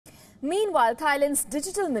Meanwhile, Thailand's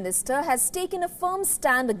digital minister has taken a firm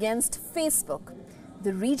stand against Facebook.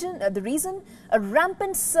 The reason? A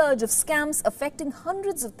rampant surge of scams affecting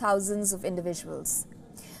hundreds of thousands of individuals.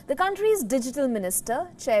 The country's digital minister,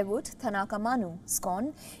 Chairwood Thanakamanu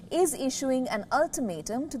Skon, is issuing an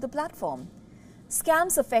ultimatum to the platform.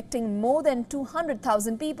 Scams affecting more than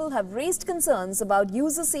 200,000 people have raised concerns about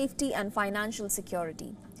user safety and financial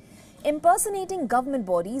security. Impersonating government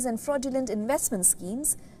bodies and fraudulent investment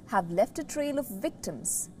schemes have left a trail of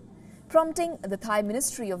victims, prompting the Thai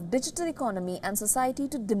Ministry of Digital Economy and Society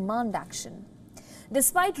to demand action.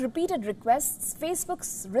 Despite repeated requests,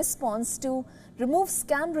 Facebook's response to remove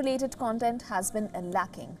scam-related content has been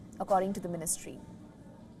lacking, according to the ministry.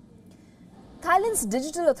 Thailand's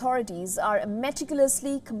digital authorities are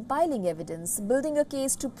meticulously compiling evidence, building a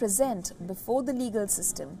case to present before the legal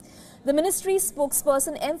system. The ministry's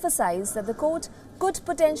spokesperson emphasized that the court could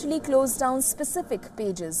potentially close down specific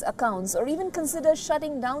pages, accounts, or even consider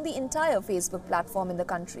shutting down the entire Facebook platform in the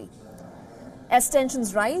country. As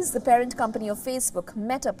tensions rise, the parent company of Facebook,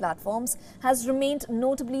 Meta Platforms, has remained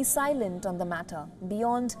notably silent on the matter.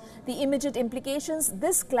 Beyond the immediate implications,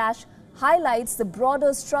 this clash highlights the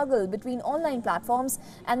broader struggle between online platforms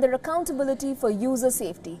and their accountability for user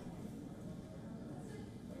safety.